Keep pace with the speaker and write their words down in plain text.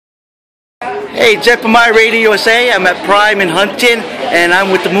Hey, Jeff from IRADIOUSA. I'm at Prime in Huntington, and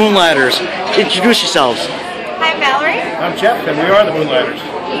I'm with the Moonlighters. Introduce yourselves. Hi, I'm Valerie. I'm Jeff, and we are the Moonlighters.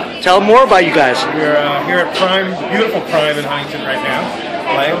 Tell them more about you guys. We're here at Prime, the beautiful Prime in Huntington right now,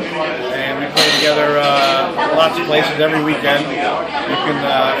 playing, and we play together lots of places every weekend. You can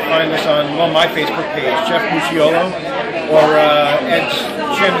find us on my Facebook page, Jeff Mucciolo, or Ed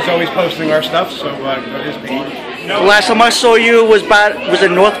Chin is always posting our stuff, so go to his page. The last time I saw you was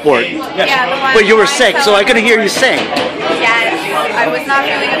in Northport. Yes. Yeah, But you were sick, so I couldn't hear you sing. Yes, I was not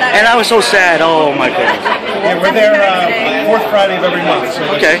feeling it that And I was so sad. Oh my goodness. Yeah, we're there fourth Friday of every month. So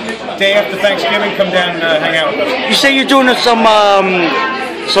Okay. Day after Thanksgiving, come down and hang out with us. You say you're doing some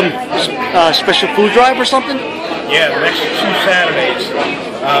special food drive or something? Yeah, the next 2 Saturdays,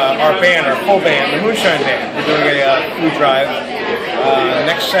 our full band, the Moonshine Band, we're doing a food drive.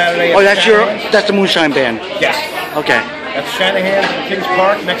 Next Saturday. Oh, that's the Moonshine Band. Yes. Okay. At Shanahan's at Kings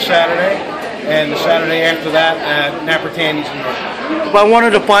Park next Saturday, and the Saturday after that at Nappertandy's in North. If I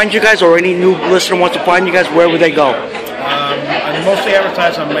wanted to find you guys, or any new listener wants to find you guys, where would they go? I'm mostly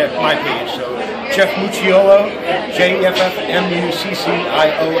advertised on my page, so Jeff Mucciolo, JeffMucciolo.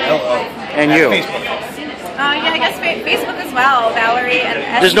 And you? Facebook. Yeah, I guess Facebook as well, Valerie.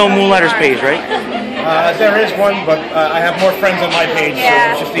 And There's no Moonlighters page, right? There is one, but I have more friends on my page,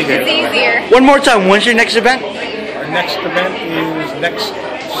 Yeah, so it's just easier. it's easier. One more time, when's your next event? Our next event is next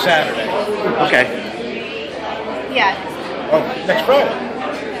Saturday. Okay. Yeah. Oh, next Friday.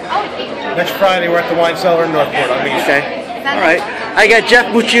 Oh, Next Friday, we're at the Wine Cellar in Northport on Main Street. Okay. All right. I got Jeff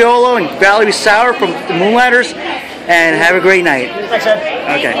Mucciolo and Valerie Sauer from the Moonlighters, and have a great night. Thanks, Ed.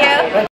 Okay. thank you.